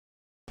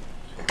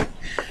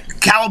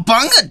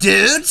Cowabunga,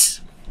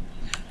 dudes!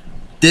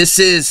 This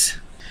is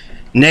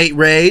Nate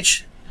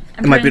Rage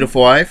and my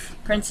beautiful wife,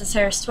 Princess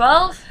Harris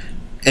 12.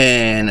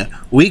 and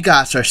we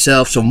got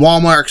ourselves some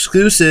Walmart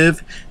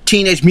exclusive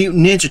Teenage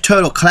Mutant Ninja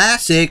Turtle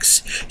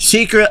Classics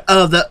Secret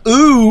of the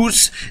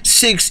Ooze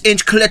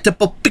 6-inch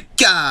collectible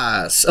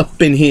figures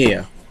up in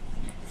here.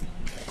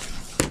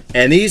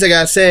 And these, I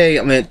gotta say,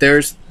 I mean,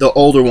 there's the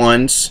older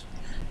ones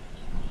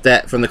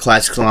that from the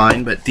Classics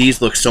line, but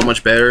these look so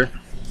much better.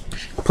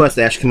 Plus,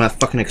 they actually come out with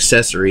fucking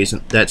accessories,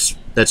 and that's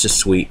just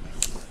sweet.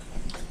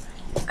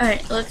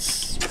 Alright,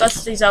 let's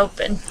bust these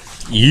open.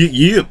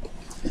 Yeah.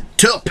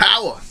 Turtle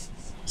power.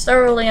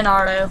 Start with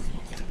Leonardo.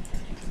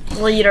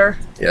 Leader.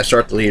 Yeah,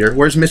 start the leader.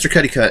 Where's Mr.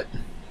 Cuddy Cut?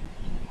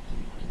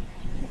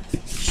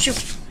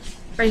 Shoot.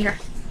 Right here.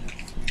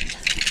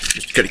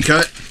 Mr. Cuddy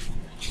Cut.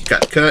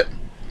 Cut.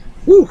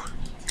 Woo.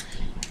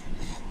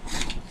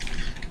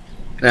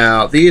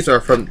 Now, these are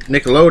from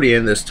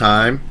Nickelodeon this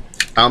time.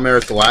 I don't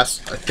remember I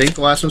think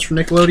the last one's from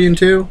Nickelodeon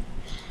too.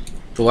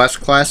 The last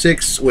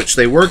classics, which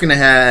they were going to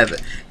have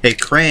a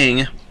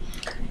Krang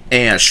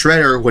and a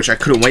Shredder, which I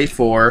couldn't wait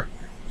for.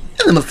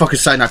 And the motherfuckers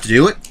decided not to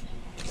do it.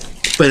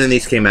 But then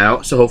these came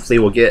out, so hopefully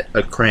we'll get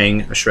a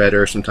Krang, a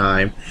Shredder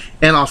sometime.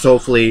 And also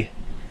hopefully,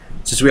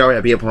 since we already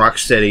have Be Up in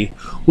Rocksteady,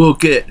 we'll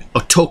get a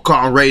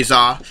Tokar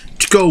Razor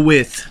to go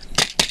with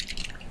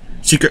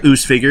Secret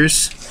Ooze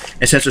figures.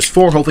 And since there's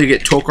 4, hopefully we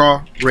get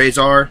Tokar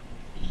Razor.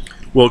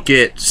 We'll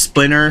get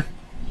Splinter.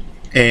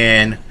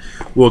 And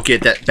we'll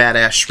get that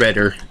badass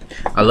Shredder.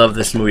 I love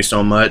this movie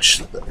so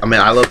much. I mean,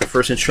 I love the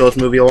first Ninja Turtles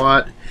movie a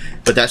lot.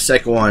 But that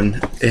second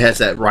one, it has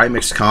that right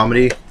mixed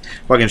comedy.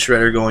 Fucking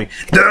Shredder going,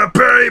 "The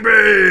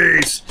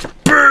babies!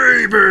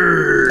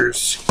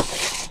 Babies!"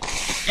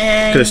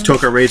 And because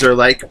Tokar Razor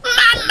like,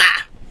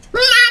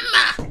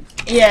 "Mama!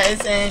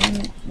 yes,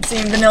 and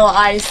seeing Vanilla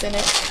Ice in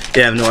it.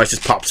 Yeah, Vanilla Ice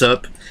just pops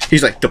up.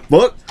 He's like, "The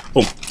fuck?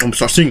 Oh, I'm gonna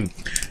start singing.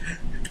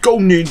 Go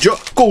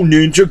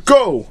ninja,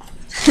 go!"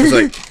 He's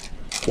like,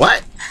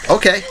 "What?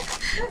 Okay."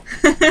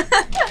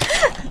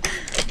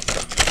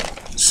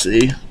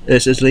 See,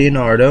 this is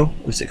Leonardo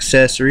with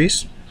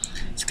accessories.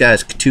 This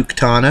guy's 2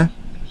 katana.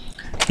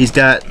 He's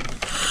got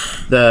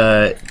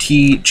the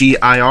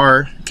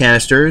TGIR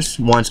canisters.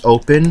 One's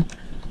open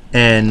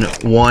and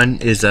one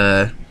is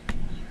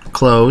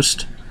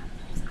closed.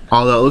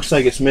 Although it looks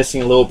like it's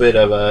missing a little bit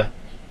of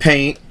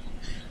paint,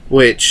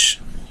 which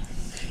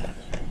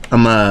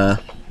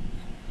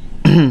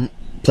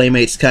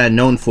Playmate's kind of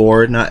known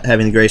for not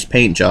having the greatest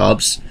paint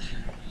jobs.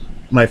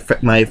 My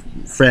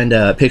friend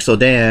Pixel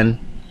Dan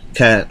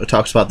kind of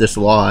talks about this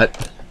a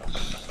lot.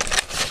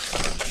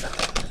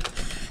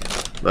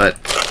 But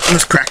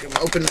let's crack him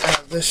open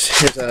out of this.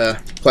 Here's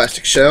a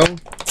plastic shell.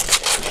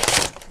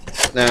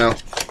 Now,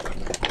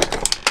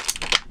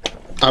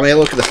 I mean,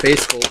 look at the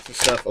face sculpts and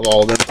stuff of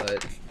all of them,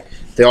 but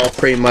they all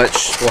pretty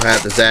much will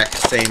have the exact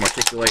same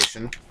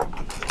articulation,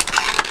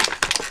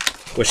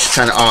 which is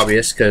kind of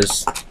obvious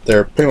because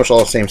they're pretty much all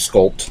the same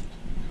sculpt,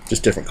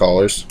 just different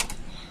colors.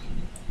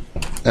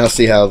 Now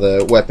see how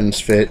the weapons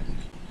fit.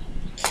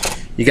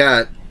 You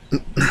got the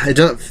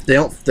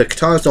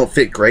katanas don't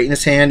fit great in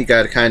his hand. You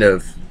got to kind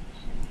of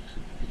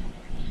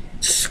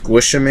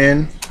squish them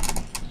in.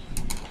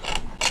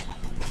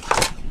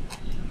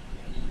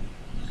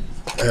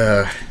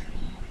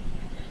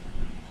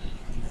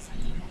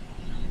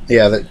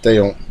 Yeah, they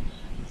don't.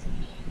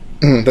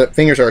 But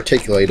fingers are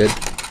articulated.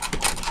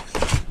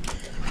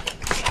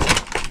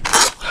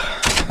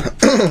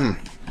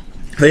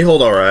 They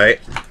hold all right.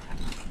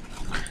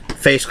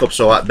 Face sculpt's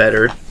a lot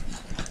better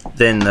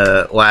than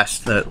the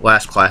last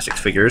classic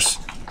figures.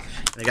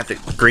 They got the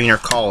greener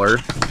collar.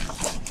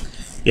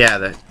 Yeah,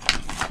 the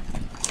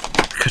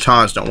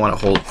katanas don't want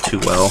to hold too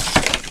well.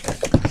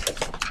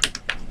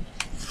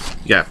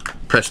 You got to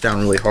press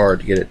down really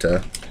hard to get it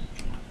to.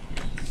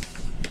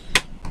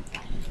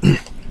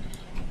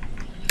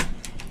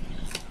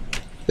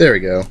 There we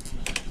go.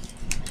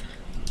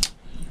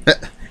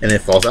 And then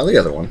it falls out the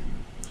other one.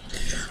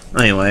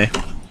 Anyway.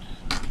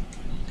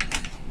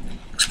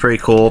 Looks pretty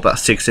cool, about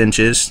 6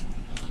 inches.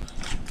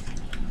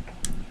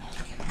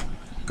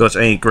 Goes to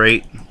any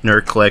great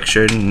nerd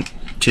collection,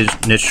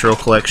 Ninja Turtle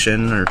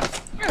collection, or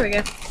There we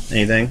go.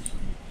 anything.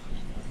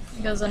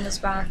 It goes on his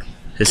back.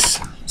 His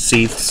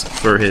sheaths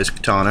for his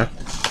katana.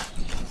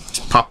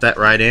 Just pop that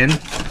right in,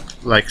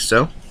 like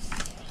so.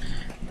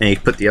 And you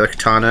put the other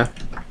katana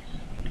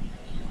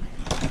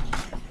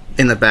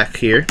in the back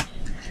here.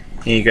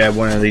 And you grab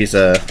one of these,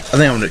 I think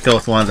I'm going to go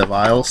with one of the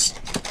vials.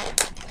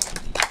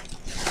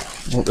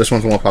 Well, this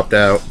one's the one popped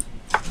out.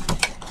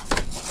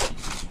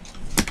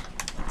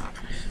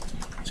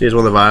 See, here's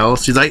one of the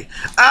vials. He's like,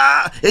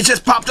 "Ah, it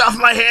just popped off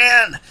my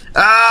hand.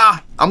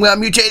 Ah, I'm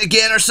going to mutate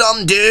again or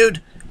something,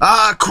 dude.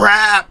 Ah,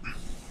 crap."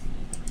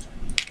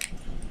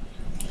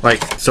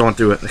 Like, someone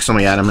threw it, like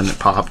somebody at him and it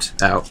popped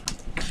out.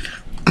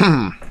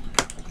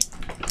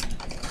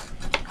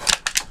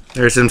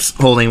 There's him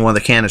holding one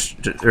of the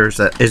canisters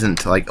that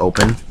isn't, like,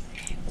 open.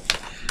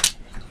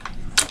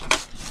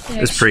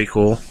 It's pretty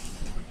cool.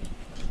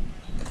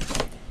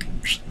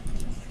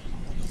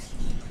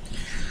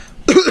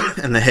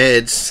 and the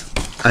heads,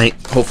 I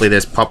think hopefully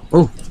this pop.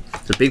 Oh,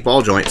 it's a big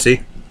ball joint.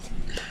 See,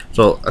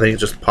 so I think it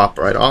just popped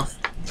right off,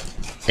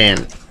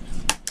 and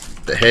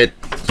the head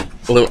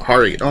a little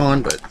harder to get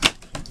on, but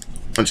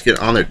once you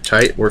get it on there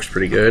tight, it works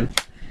pretty good.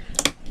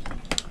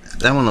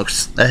 That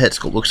head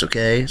sculpt looks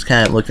okay. It's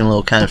kind of looking a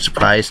little kind of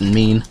surprised and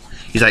mean.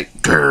 He's like,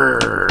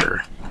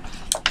 grrr.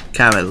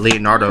 Kind of a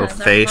Leonardo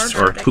face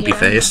or poopy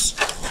face.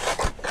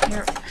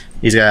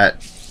 He's got,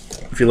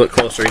 if you look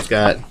closer, he's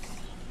got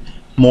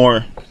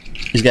kind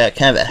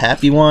of a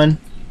happy one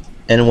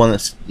and one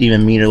that's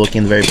even meaner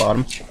looking at the very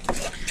bottom.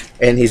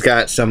 And he's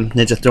got some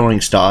ninja throwing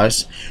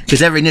stars,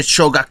 because every ninja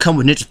show got come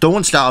with ninja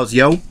throwing stars,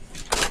 yo.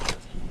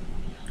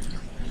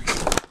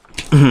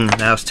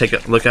 Now let's take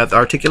a look at the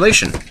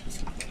articulation.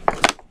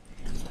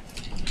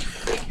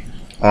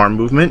 Arm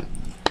movement.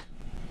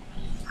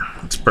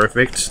 It's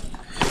perfect.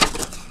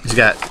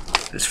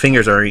 His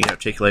fingers are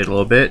articulated a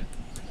little bit.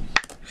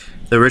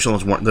 The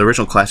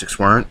original classics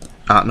weren't.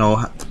 I don't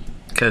know,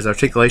 because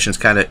articulation is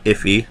kind of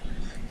iffy,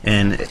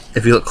 and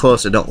if you look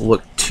close, it don't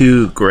look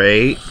too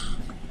great.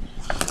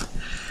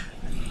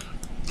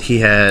 He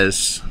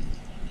has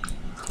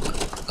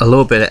a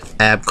little bit of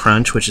ab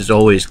crunch, which is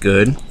always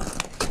good.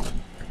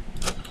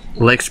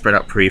 Legs spread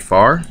out pretty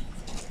far.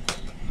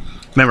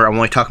 Remember, I'm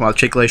only talking about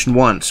articulation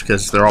once,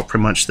 because they're all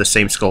pretty much the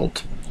same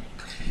sculpt.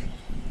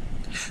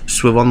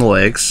 Swivel on the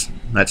legs.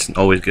 That's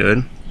always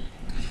good.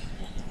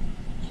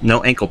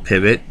 No ankle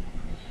pivot,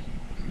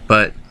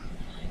 but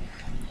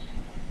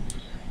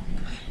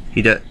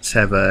he does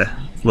have a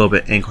little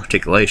bit ankle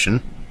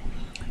articulation.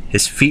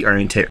 His feet are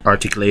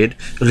articulated.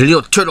 The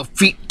little turtle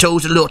feet,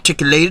 toes are a little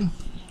articulated.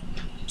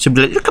 So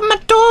be like, look at my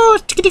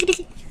toes.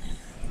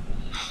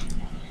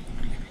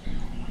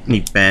 And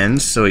he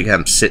bends, so you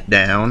have him sit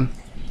down,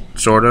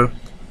 sort of,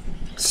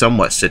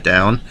 somewhat sit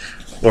down.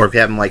 Or if you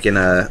have him like in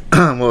a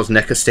one of those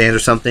NECA stands or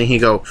something, he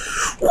go,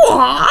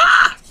 wah!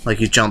 Like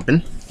he's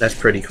jumping. That's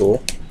pretty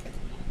cool.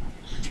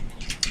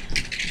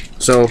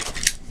 So,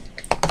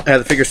 out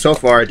of the figures so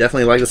far, I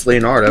definitely like this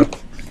Leonardo.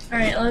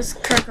 Alright, let's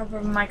crack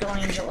open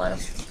Michelangelo.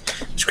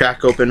 Let's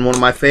crack open one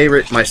of my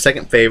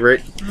second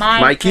favorite,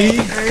 Mikey,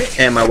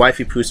 and my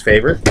wifey Pooh's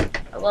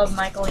favorite. I love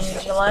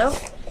Michelangelo.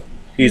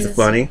 He's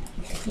funny.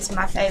 He's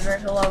my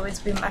favorite. He'll always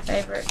be my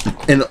favorite.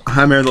 And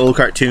I remember the old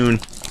cartoon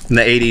in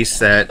the 80s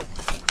that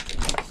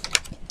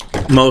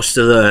most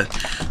of the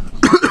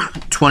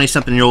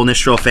 20-something-year-old Ninja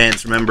Turtle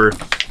fans remember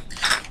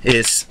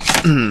is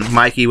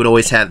Mikey would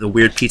always have the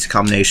weird pizza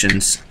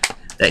combinations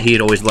that he'd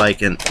always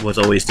like and was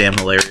always damn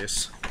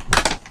hilarious.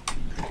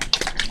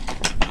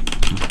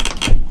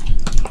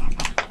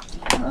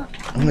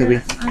 Maybe.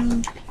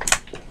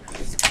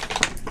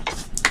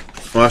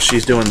 While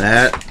she's doing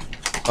that,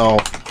 oh,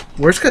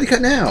 where's Cuddy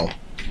Cut now?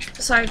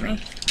 Beside me.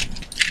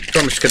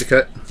 From Cuddy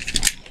Cut.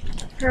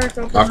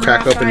 I'll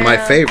crack open my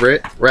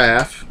favorite,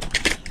 Raph.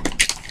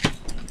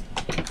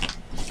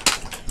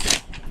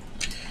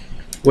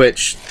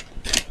 Which,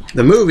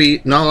 the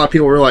movie, not a lot of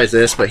people realize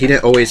this, but he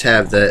didn't always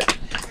have the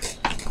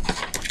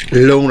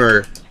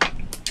loner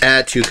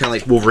attitude, kind of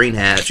like Wolverine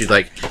has. He's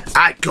like,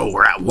 I go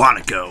where I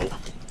want to go.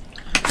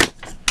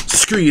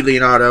 Screw you,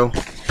 Leonardo.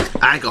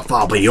 I ain't gonna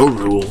follow by your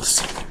rules.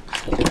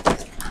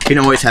 He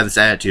didn't always have this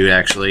attitude,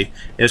 actually.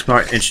 It was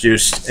part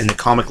introduced in the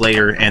comic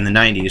later in the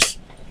 90s.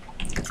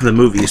 The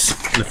movies,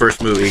 in the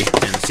first movie,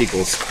 and the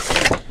sequels.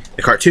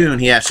 The cartoon,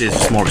 he actually is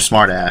just more of a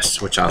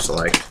smartass, which I also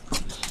like.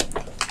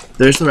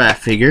 There's the Raph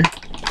figure.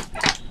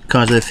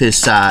 Comes with his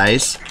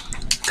size.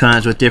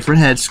 Comes with different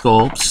head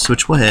sculpts,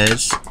 switchable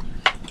heads.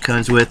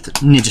 Comes with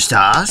ninja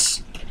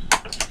stars.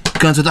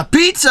 Comes with a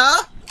pizza!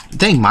 I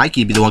think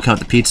Mikey'd be the one coming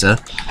with the pizza.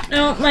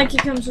 No, Mikey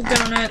comes with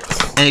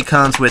donuts. And it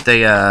comes with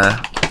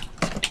a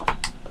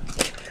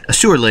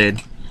sewer lid,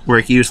 where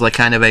it can use like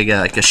kind of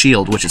like a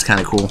shield, which is kind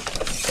of cool.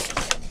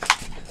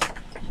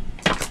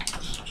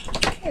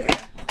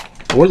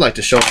 I would like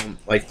to show him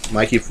like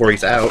Mikey before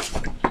he's out.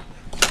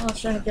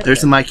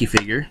 There's the Mikey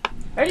figure.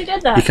 I already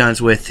did that. He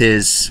comes with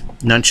his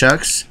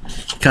nunchucks.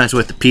 Comes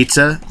with the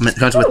pizza.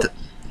 Comes with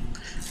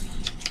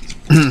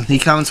the. He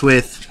comes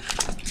with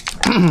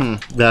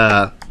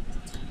the.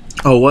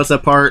 Oh, what's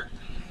that part?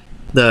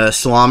 The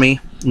salami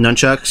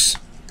nunchucks.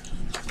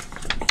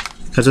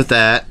 Comes with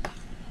that.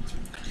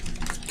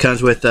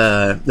 Comes with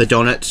the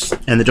donuts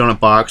and the donut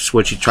box,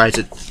 which he tries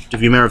it.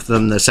 If you remember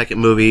from the second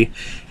movie,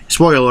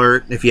 spoiler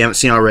alert if you haven't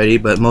seen already,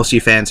 but most of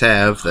you fans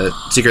have, the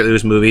Secret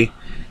Ooze movie.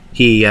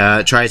 He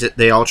tries it.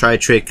 They all try to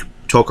trick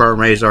Tokar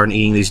and Razor into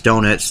eating these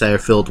donuts that are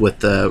filled with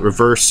the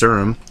reverse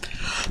serum.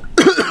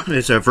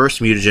 It's a reverse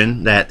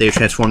mutagen that they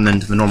transform them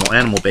into the normal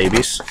animal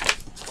babies.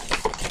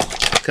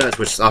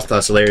 Which I thought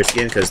was hilarious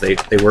again, because they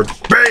were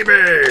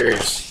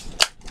babies.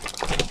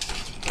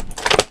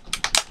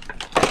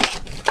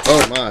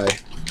 Oh my.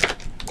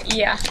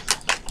 Yeah.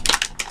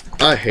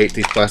 I hate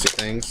these plastic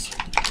things.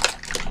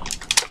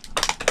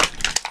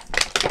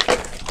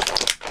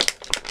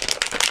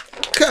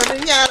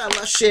 Coming out of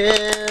our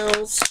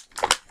shells.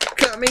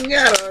 Coming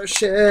out of our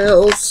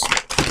shells.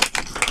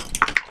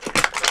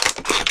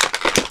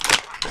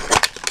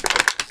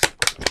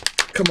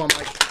 Come on,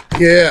 Mike.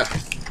 Yeah.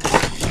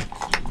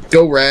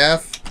 Go,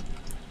 Raph.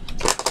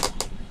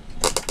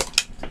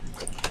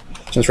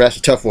 Since Raph's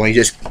a tough one, he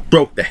just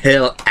broke the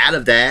hell out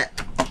of that.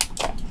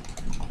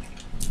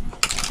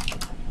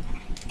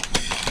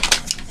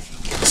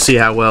 See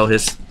how well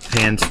his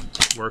hands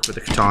work with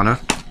the katana.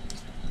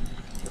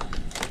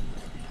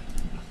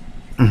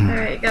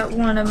 Alright, got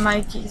one of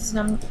Mikey's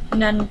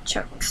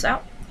nunchucks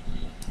out.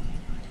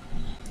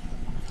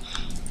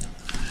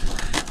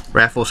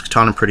 Raph holds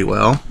katana pretty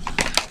well.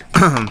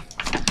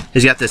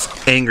 He's got this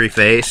angry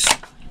face.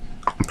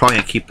 I'm probably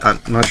gonna keep. I'm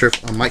not sure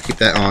if I might keep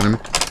that on him.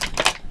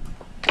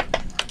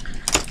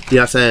 He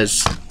also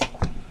has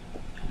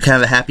kind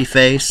of a happy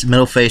face.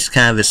 Middle face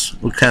kind of is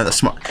kind of the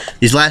smart.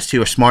 These last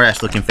two are smart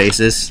ass looking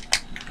faces.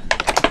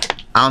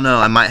 I don't know.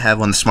 I might have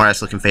one of the smart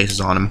ass looking faces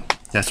on him.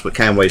 That's what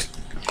kind of ways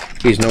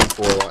he's known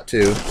for a lot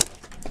too.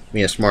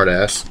 Being a smart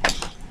ass.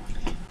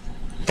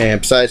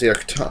 And besides the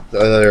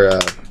other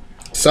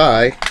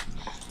Psy,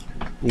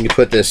 you can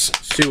put this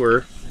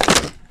sewer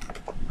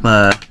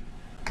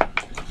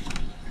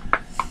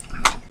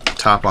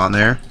top on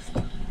there,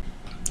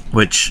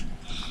 which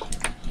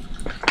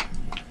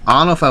I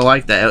don't know if I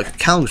like that. It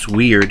kind of looks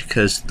weird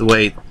because the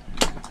way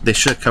they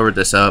should have covered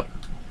this up.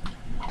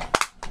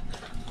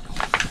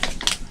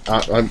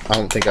 I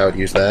don't think I would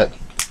use that.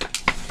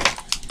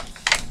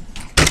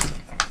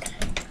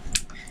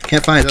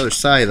 Can't find his other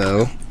side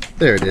though.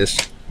 There it is.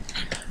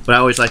 What I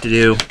always like to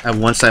do, I have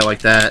one side like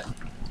that.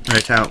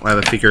 Right now I have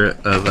a figure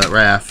of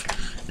Raph,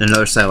 and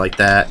another side like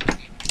that.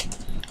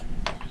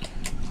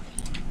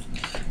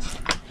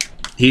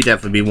 He'd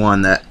definitely be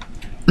one that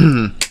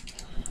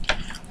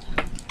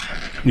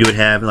you would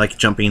have like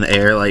jumping in the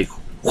air, like.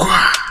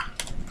 Wah!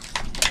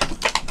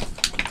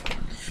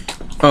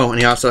 Oh, and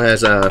he also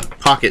has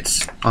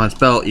pockets on his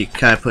belt. You can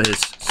kind of put his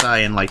Psy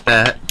in like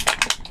that.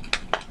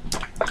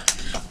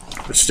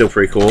 It's still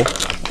pretty cool.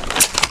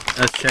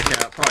 Let's check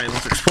out probably the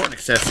most important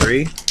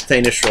accessory. The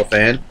initial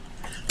fan.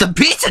 The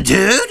pizza,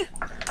 dude!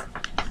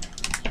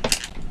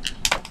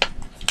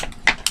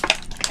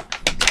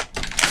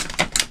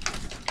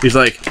 He's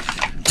like,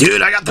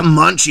 dude, I got the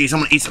munchies. I'm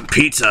gonna eat some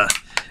pizza.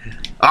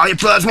 All you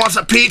brothers want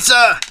some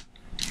pizza?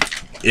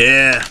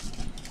 Yeah.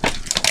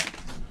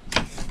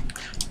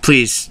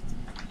 Please,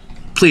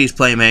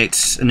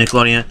 Playmates and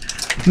Nickelodeon,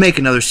 make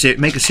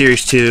a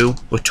series 2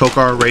 with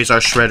Tokar, Razor,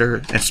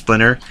 Shredder, and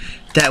Splinter.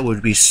 That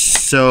would be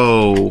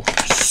so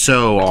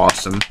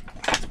awesome.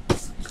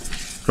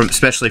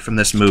 Especially from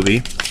this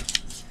movie.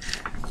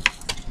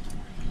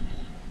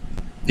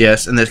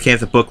 Yes, and this came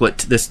with the booklet.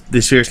 This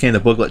series came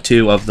with the booklet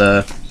too of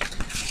the.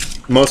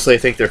 Mostly, I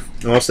think they're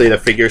mostly the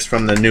figures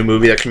from the new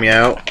movie that's coming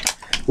out,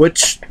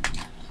 which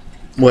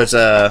was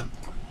Out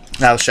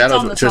of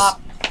Shadows, which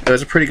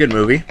was a pretty good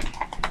movie.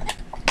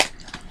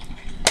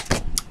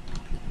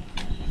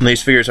 And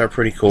these figures are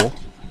pretty cool.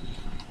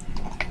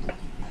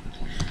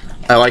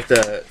 I like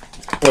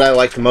what I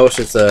like the most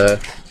is the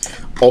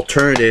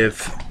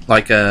alternative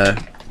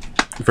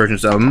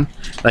versions of them,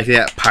 like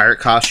that pirate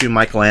costume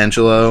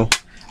Michelangelo,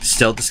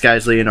 stealth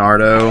disguise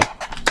Leonardo,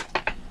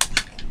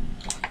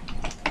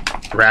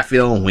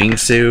 Raphael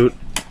wingsuit.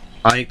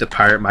 I think the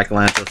pirate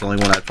Michelangelo is the only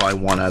one I'd probably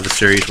want out of the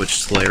series, which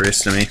is hilarious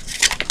to me.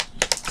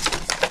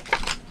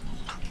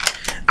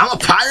 I'm a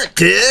pirate,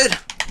 dude!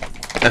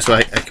 That's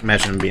what I can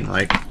imagine him being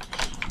like.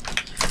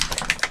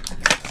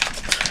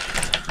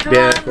 Come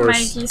yeah, on, of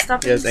course. Mikey,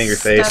 stop he has angry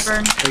face.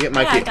 stubborn. We'll get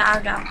Mikey. Yeah,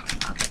 I'll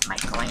get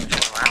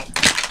Michelangelo out.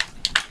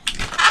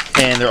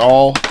 And they're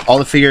all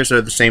the figures are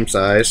the same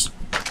size.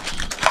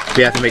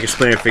 We have to make a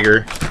Splinter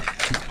figure.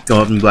 Go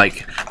up and be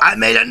like, I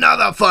made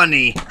another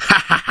funny!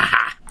 Ha ha ha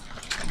ha!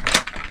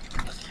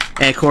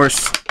 And of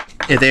course,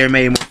 if they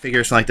made more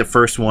figures like the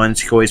first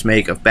ones, you could always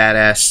make a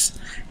badass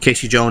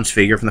Casey Jones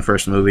figure from the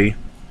first movie,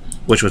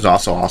 which was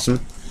also awesome.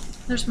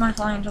 There's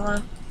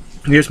Michelangelo.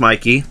 Here's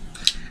Mikey.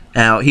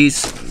 Now,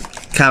 he's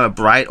kind of a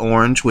bright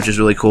orange, which is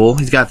really cool.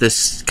 He's got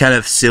this kind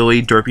of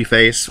silly, derpy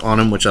face on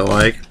him, which I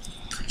like.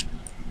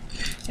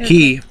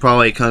 He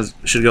probably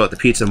should go with the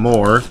pizza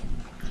more.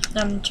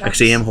 I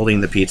see him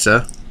holding the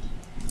pizza.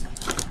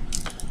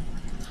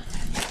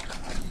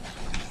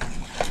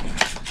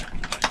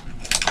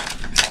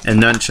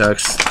 And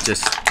nunchucks,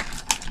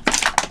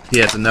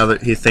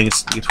 he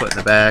thinks you put in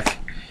the back.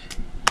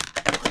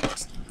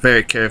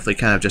 Very carefully,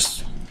 kind of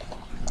just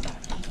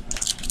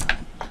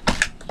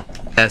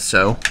as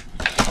so.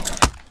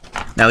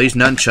 Now these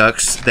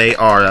nunchucks, they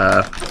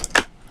are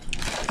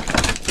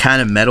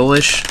kind of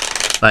metalish.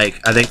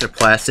 Like, I think they're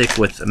plastic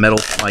with metal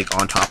like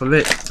on top of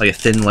it, like a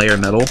thin layer of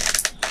metal,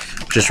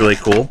 which is really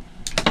cool.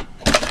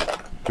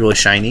 Really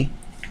shiny.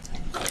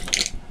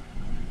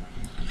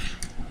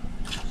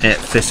 And it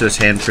fits to his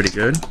hand pretty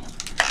good.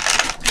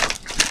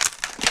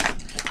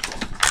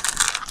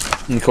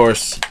 And of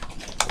course,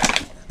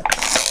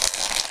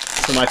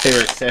 some of my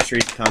favorite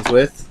accessories it comes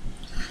with,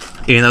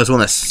 even though it's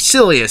one of the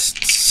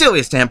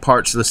silliest damn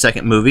parts of the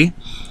second movie,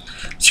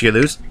 screw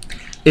those,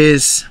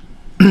 is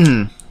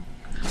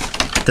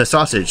the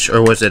sausage,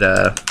 or was it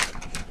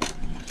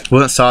it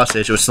wasn't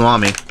sausage, it was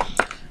salami.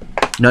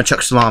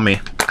 Nunchuck salami.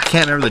 I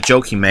can't remember the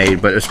joke he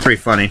made, but it was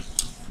pretty funny.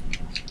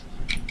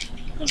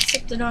 Let's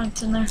stick the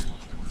donuts in there.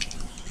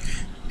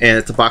 And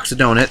it's a box of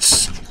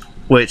donuts,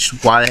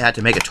 which why they had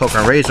to make a token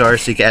on Razor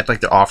so you could act like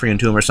they're offering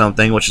to him or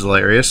something, which is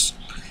hilarious.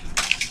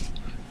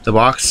 The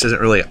box isn't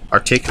really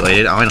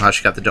articulated. I don't know how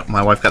she got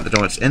my wife got the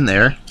donuts in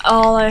there.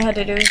 All I had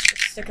to do was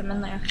just stick them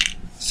in there.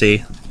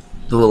 See,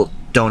 the little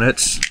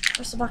donuts.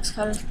 Where's the box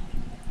cutter?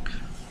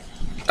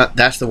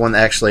 That's the one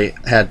that actually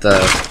had the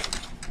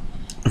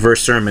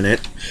verse sermon in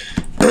it.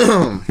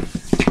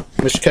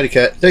 Mr.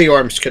 Cuddycut. There you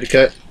are, Mr.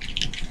 Cuddycut.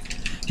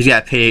 He's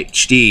got a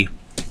PhD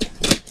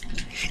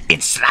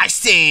in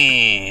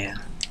slicing.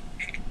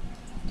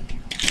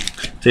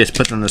 So you just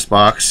put them in this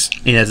box.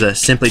 It has a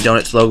Simply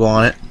Donuts logo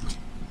on it.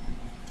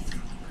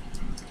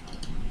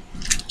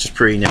 Which is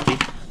pretty nippy.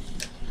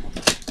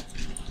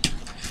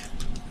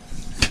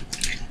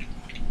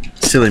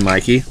 Silly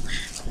Mikey.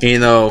 And, you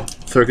know,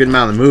 for a good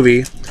amount of the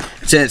movie,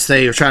 since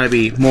they were trying to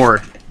be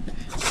more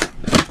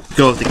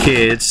go with the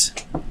kids,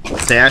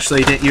 they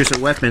actually didn't use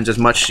their weapons as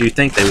much as you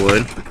think they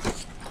would.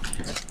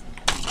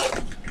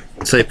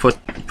 So they put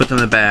them in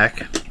the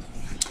back,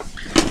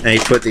 and he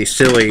put the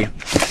silly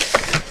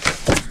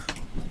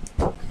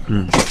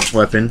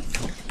weapon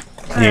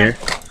here.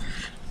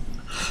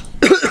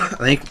 I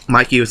think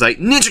Mikey was like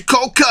Ninja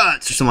Cold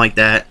Cuts or something like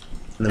that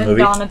in the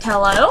movie.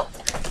 Donatello.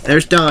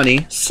 There's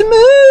Donnie.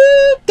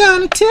 Smooth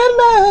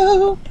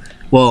Donatello.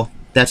 Well,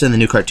 that's in the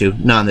new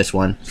cartoon, not in this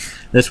one.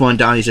 This one,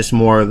 Donnie's just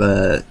more of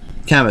a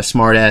kind of a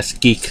smart-ass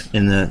geek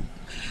in the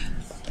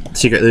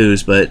Secret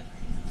Ooze, but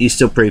he's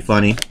still pretty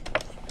funny.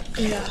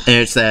 Yeah. And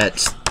it's that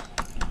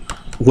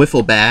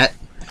wiffle bat,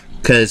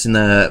 because in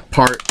the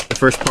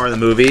first part of the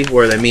movie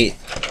where they meet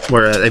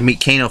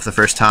Kano for the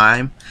first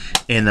time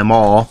in the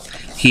mall,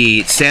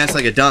 he stands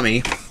like a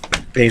dummy,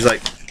 and he's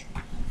like,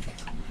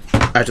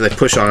 after they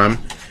push on him,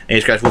 and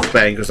he's got his wiffle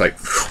bat, and he goes like,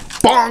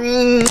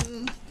 bong.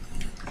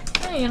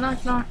 Hey, you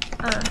knocked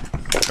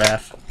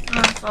Raph.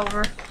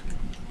 over.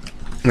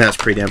 That's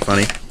pretty damn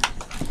funny.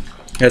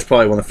 That's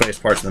probably one of the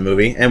funniest parts of the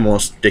movie, and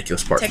most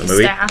ridiculous parts of the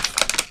movie.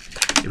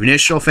 If you're an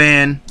initial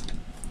fan,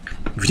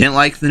 if you didn't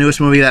like the newest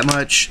movie that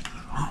much,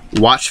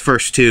 watch the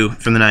first two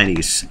from the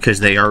 90s, because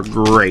they are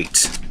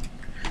great.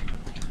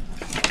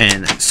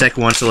 And the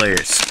second one's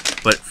hilarious.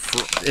 But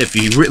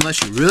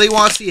unless you really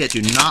want to see it,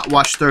 do not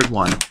watch the third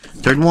one.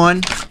 Third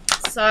one,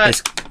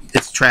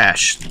 it's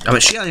trash. I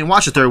mean, she hasn't even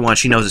watched the third one.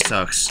 She knows it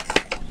sucks.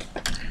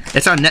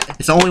 It's on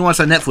It's the only one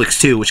that's on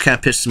Netflix too, which kind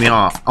of pisses me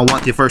off. I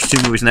want the first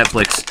two movies on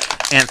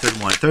Netflix and the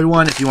third one. Third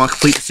one, if you want to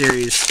complete the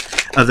series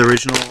of the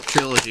original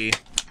trilogy,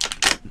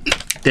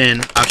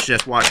 then I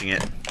suggest watching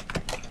it.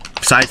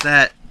 Besides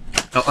that,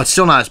 it's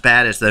still not as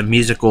bad as the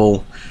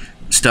musical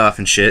stuff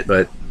and shit,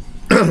 but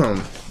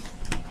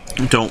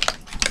don't.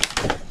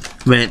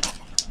 I mean,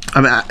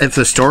 if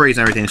the stories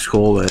and everything's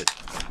cool, but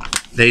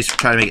they just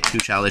try to make it too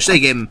childish. They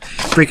gave him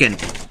freaking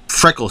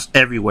freckles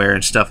everywhere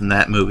and stuff in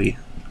that movie.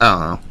 I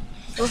don't know.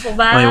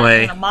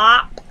 Anyway, and a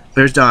mop.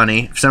 There's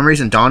Donnie. For some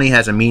reason, Donnie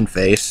has a mean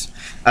face.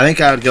 I think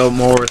I would go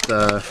more with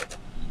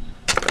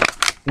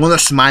one of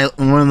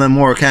the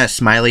more kind of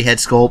smiley head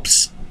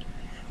sculpts.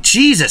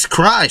 Jesus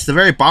Christ! The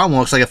very bottom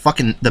looks like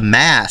the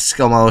mask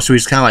almost. So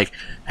he's kind of like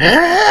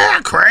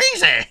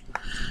crazy.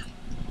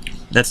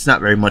 That's not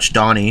very much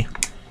Donnie.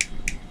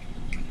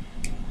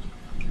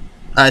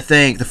 I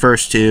think the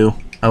first two.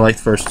 I like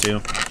the first two.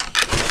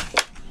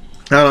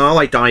 I don't know. I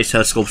like Donnie's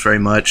head sculpts very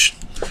much.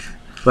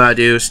 What I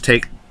do is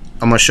I'm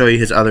going to show you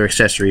his other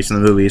accessories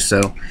in the movie.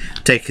 So,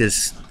 take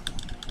his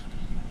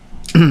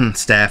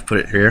staff, put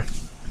it here.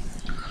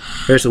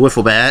 Here's a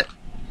wiffle bat.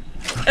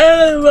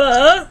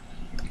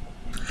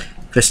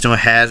 Fist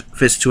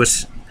to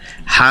his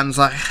hands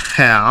like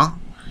hell.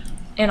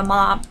 And a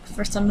mop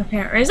for some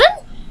apparent reason.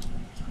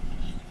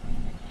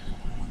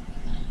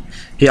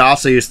 He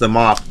also used the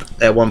mop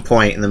at one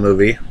point in the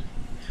movie.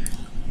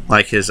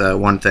 Like his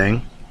one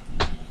thing.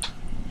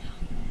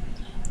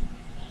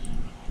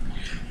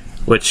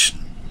 Which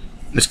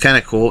is kind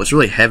of cool. It's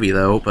really heavy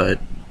though, but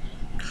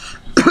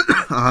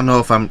I don't know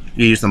if I'm gonna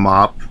use the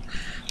mop.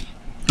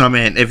 I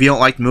mean, if you don't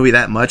like the movie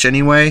that much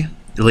anyway,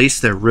 at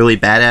least they're really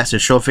badass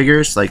show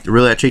figures. Like, they're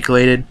really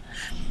articulated.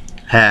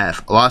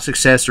 Have a lot of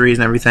accessories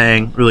and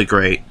everything. Really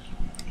great.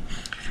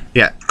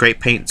 Yeah, great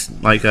paint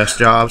like us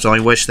jobs. I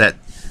only wish that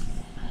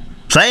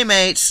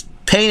Playmates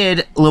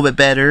painted a little bit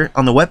better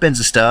on the weapons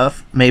and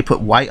stuff. Maybe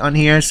put white on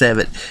here instead of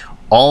it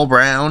all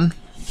brown.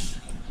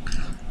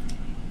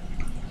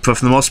 But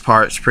for the most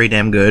part, it's pretty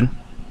damn good.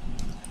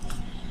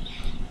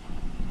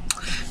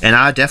 And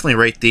I definitely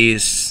rate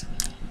these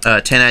 10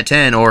 out of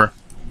 10, or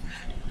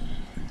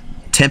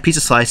 10 pizza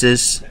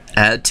slices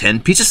out of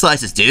 10 pizza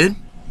slices, dude.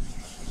 Do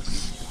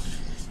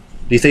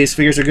you think these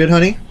figures are good,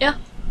 honey? Yeah.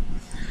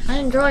 I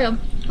enjoy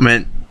them. I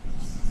mean,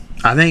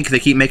 I think they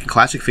keep making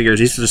classic figures.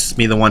 These will just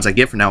be the ones I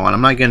get from now on. I'm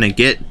not going to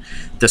get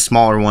the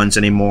smaller ones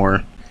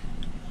anymore.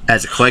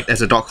 As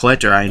an adult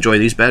collector, I enjoy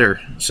these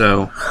better.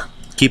 So,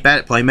 keep at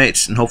it,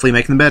 Playmates, and hopefully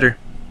make them better.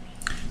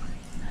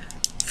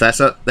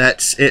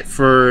 That's it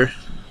for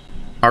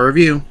our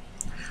review.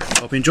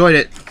 Hope you enjoyed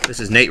it. This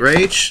is Nate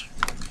Rage.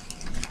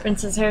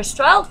 Princess Harris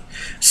 12.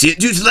 See you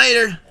dudes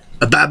later.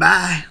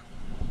 Bye-bye.